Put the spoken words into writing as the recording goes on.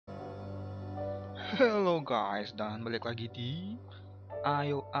Halo guys, dan balik lagi di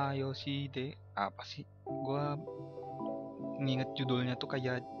Ayo si D. Apa sih? Gua nginget judulnya tuh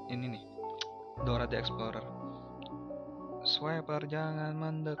kayak ini nih, Dora the Explorer. Swiper jangan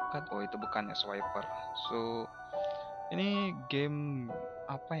mendekat. Oh, itu bukannya swiper. So, ini game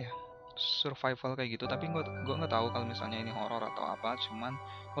apa ya? Survival kayak gitu, tapi gua nggak tahu kalau misalnya ini horor atau apa. Cuman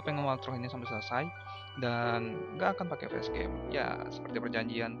gua pengen walkthrough ini sampai selesai dan nggak akan pakai face game. Ya, seperti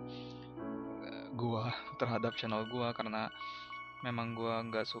perjanjian gua terhadap channel gua, karena memang gua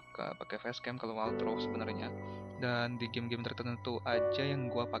nggak suka pakai facecam kalau walkthrough sebenarnya, dan di game-game tertentu aja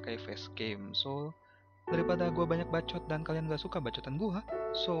yang gua pakai facecam. So daripada gua banyak bacot dan kalian nggak suka bacotan gua,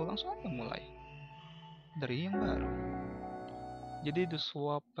 so langsung aja mulai dari yang baru. Jadi The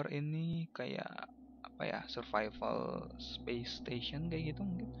Swapper ini kayak apa ya, survival space station kayak gitu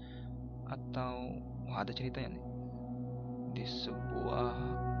mungkin, atau wah, ada ceritanya nih di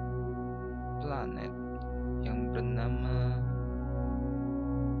sebuah planet yang bernama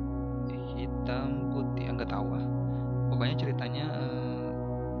hitam putih, nggak tahu ah. Pokoknya ceritanya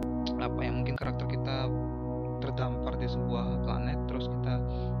apa ya, mungkin karakter kita terdampar di sebuah planet terus kita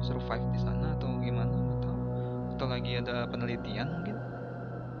survive di sana atau gimana, nggak tahu, atau lagi ada penelitian mungkin.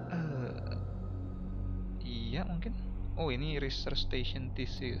 eh iya mungkin. Oh, ini research station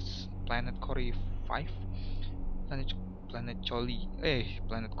thesis planet Cory 5, planet planet Choli,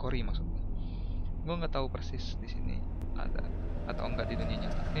 planet Cory maksudnya. Gue nggak tahu persis di sini ada atau enggak di dunia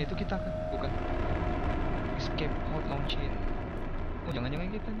nyata. Itu kita kan, bukan? Escape pod launching. Oh,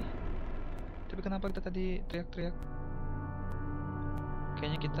 jangan-jangan kita nih. Tapi kenapa kita tadi teriak-teriak?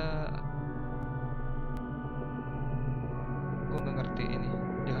 Kayaknya kita, gue nggak ngerti ini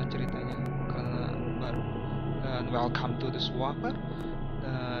jalan ceritanya karena baru. Dan welcome to the Swapper.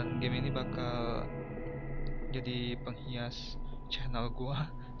 Dan game ini bakal jadi penghias channel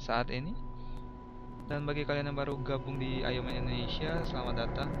gua saat ini. Dan bagi kalian yang baru gabung di Ayo Main Indonesia, selamat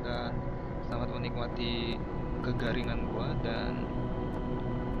datang dan selamat menikmati kegaringan gua. Dan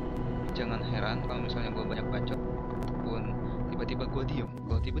jangan heran kalau misalnya gua banyak bacot ataupun tiba-tiba gua diem.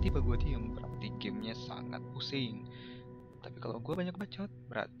 Kalau tiba-tiba gua diem berarti gamenya sangat pusing. Tapi kalau gua banyak bacot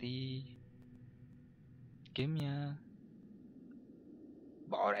berarti gamenya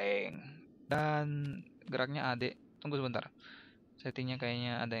boring. Dan geraknya adek. Tunggu sebentar. Settingnya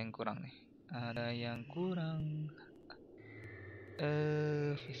kayaknya ada yang kurang nih. Ada yang kurang.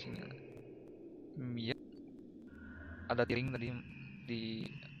 Visinya. Iya. Ada tiring tadi di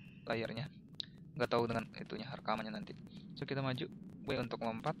layarnya. Nggak tahu dengan itunya rekamannya nanti. So kita maju. W untuk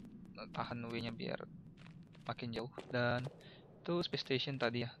lompat. Tahan W-nya biar makin jauh. Dan itu space station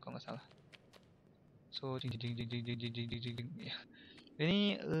tadi ya, kalau nggak salah. So jing jing jing jing jing jing jing jing jing. Ya.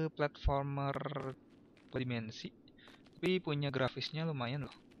 Ini platformer dimensi, tapi punya grafisnya lumayan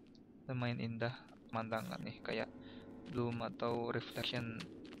loh, lumayan indah pemandangan nih, kayak bloom atau reflection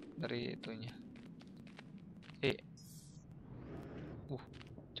dari itunya.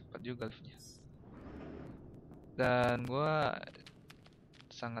 Cepat juga liftnya. Dan gua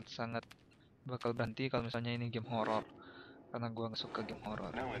sangat-sangat bakal berhenti kalau misalnya ini game horror, karena gua nggak suka game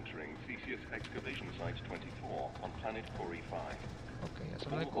horror. Oke,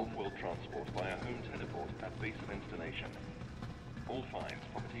 assalamualaikum.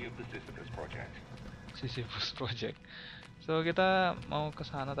 Sisyphus Project. So kita mau ke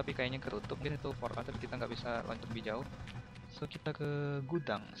sana tapi kayaknya ketutup, mungkin itu portal tapi kita nggak bisa loncat lebih jauh. So kita ke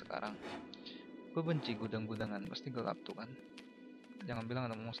gudang sekarang. Gue benci gudang-gudangan, pasti gelap tuh kan. Jangan bilang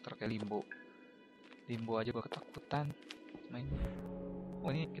ada monster kayak limbo. Limbo aja gue ketakutan mainnya.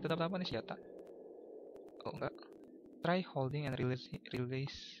 Oh, ini kita dapat apa nih, senjata? Oh enggak. Try holding and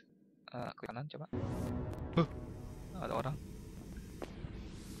release ke kanan coba. Ada orang.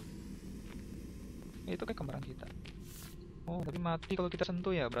 Itu kayak kembaran kita. Oh, tapi mati kalau kita sentuh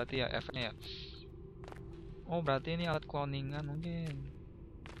ya, berarti ya efeknya ya. Oh, berarti ini alat kloningan mungkin.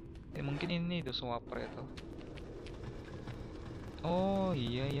 Mungkin ini tuh swapper itu. Oh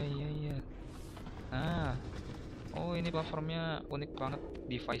iya. Nah, oh ini platformnya unik banget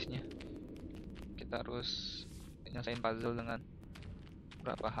device-nya. Kita harus nyelesain puzzle dengan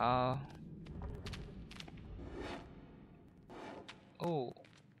beberapa hal. Oh,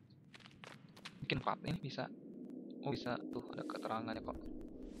 bikin part ini bisa. Oh bisa, tuh ada keterangannya kok.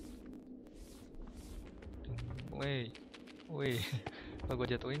 Woi, kalau gue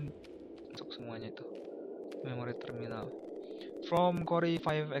jatuhin masuk semuanya itu. Memory terminal. From Cory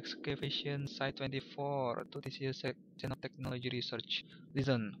 5 excavation site 24 to this year's section of technology research.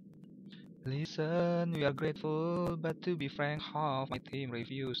 Listen, we are grateful, but to be frank, half my team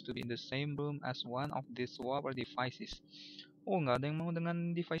refused to be in the same room as one of these swapper devices. Oh, nggak ada yang mau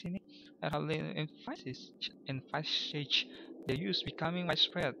dengan device ini. I hardly envisage the use becoming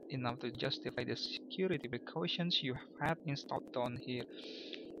widespread enough to justify the security precautions you have had installed down here.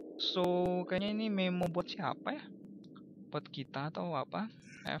 So, kayaknya ini memo buat siapa ya? Buat kita atau apa?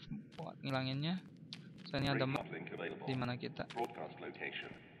 F buat ngilanginnya. Soalnya ada di mana kita.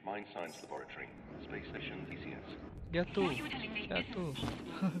 Jatuh.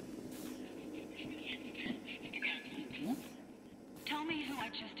 Tell me who I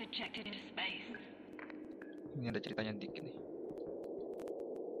just ejected into space. Ini ada ceritanya dikit nih.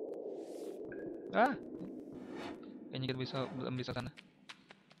 Ah, kayaknya kita belum bisa sana.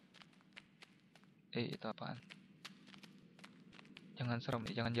 Itu apaan? Jangan serem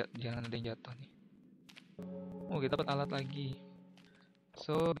nih, jangan ada yang jatuh nih. Oh, kita dapat alat lagi.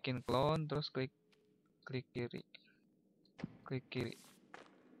 So, bikin clone, terus klik kiri.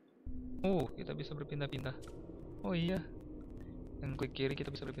 Oh, kita bisa berpindah-pindah. Oh iya, yang klik kiri kita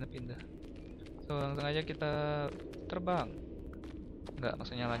bisa berpindah-pindah. So, langsung aja kita terbang. Enggak,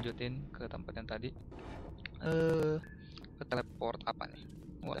 maksudnya lanjutin ke tempat yang tadi. Ke teleport apa nih?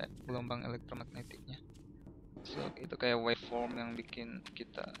 Oh, gelombang elektromagnetiknya. So, itu kayak waveform yang bikin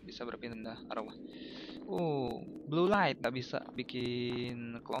kita bisa berpindah arwah. Oh, blue light nggak bisa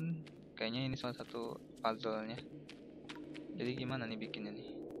bikin clone. Kayaknya ini salah satu puzzle-nya. Jadi gimana nih bikinnya nih?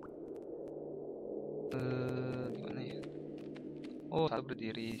 Gimana ya? Oh, satu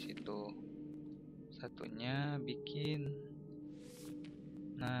berdiri situ. Satunya bikin.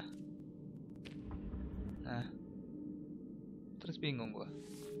 Nah. Terus bingung gua.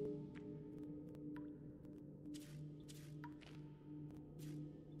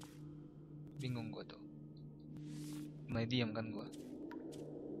 Tuh. Mulai diam kan gua.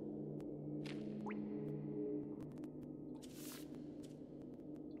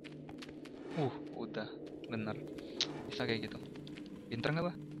 Udah bener. Bisa kayak gitu. Pinter nggak,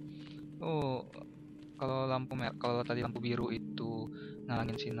 Bah? Oh, kalau tadi lampu biru itu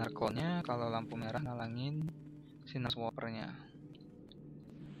ngalangin sinar clone-nya, kalau lampu merah ngalangin sinar swappernya.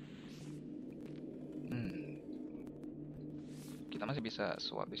 Kita masih bisa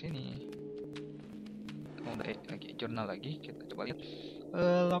swap di sini. Udah lagi jurnal lagi, kita coba lihat.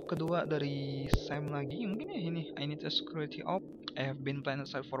 Log kedua dari Sam lagi, mungkin ya ini. I need a security op. I have been planning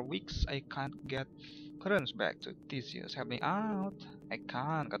aside for weeks. I can't get currents back to Theseus. Help me out. I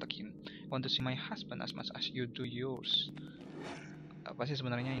can't, kata Kim. Want to see my husband as much as you do yours. Apa sih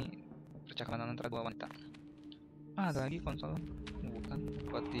sebenarnya ini percakapan antara dua wanita? Ada lagi konsol. Bukan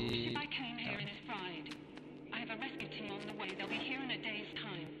buat di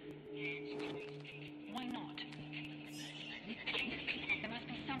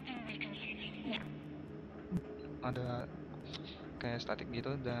ada kayak statik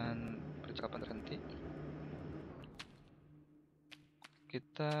gitu dan percakapan terhenti.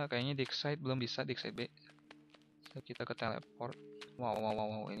 Kita kayaknya di excite belum bisa, di excite B. So, kita ke teleport.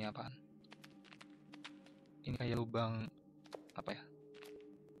 Wow, ini apaan? Ini kayak lubang apa ya?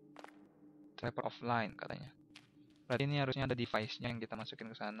 Teleport offline katanya. Berarti ini harusnya ada device-nya yang kita masukin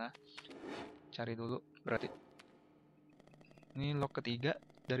ke sana. Cari dulu berarti. Ini log ketiga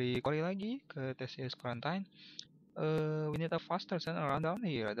dari Kori lagi ke TCS quarantine. We need a faster turnaround down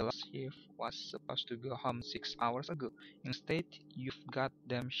here. The last shift was supposed to go home 6 hours ago. Instead, you've got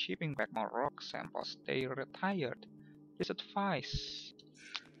them shipping back more rock samples. They retired. This advice.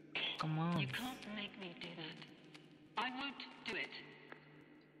 Come on. You can't make me do that. I won't do it.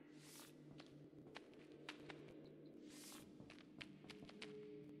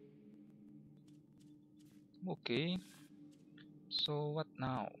 Okay. So what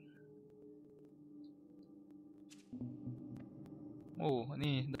now? Oh,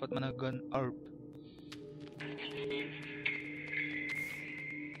 nih dapat mana gun herb.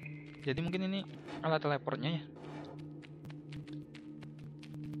 Jadi mungkin ini alat teleportnya ya.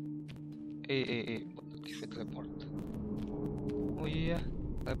 Activate teleport. Oh iya,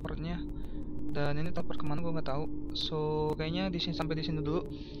 teleportnya. Dan ini teleport kemana gue nggak tahu. So kayaknya sampai di sini dulu.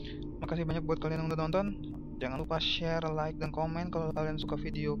 Makasih banyak buat kalian yang udah nonton. Jangan lupa share, like, dan komen kalau kalian suka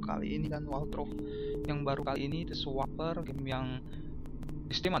video kali ini dan walkthrough yang baru kali ini. The Swapper, game yang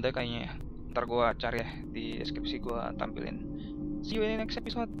di Steam ada kayaknya ya. Ntar gue cari ya di deskripsi, gue tampilin. See you in the next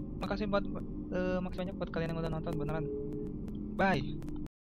episode. Makasih banyak buat kalian yang udah nonton beneran. Bye.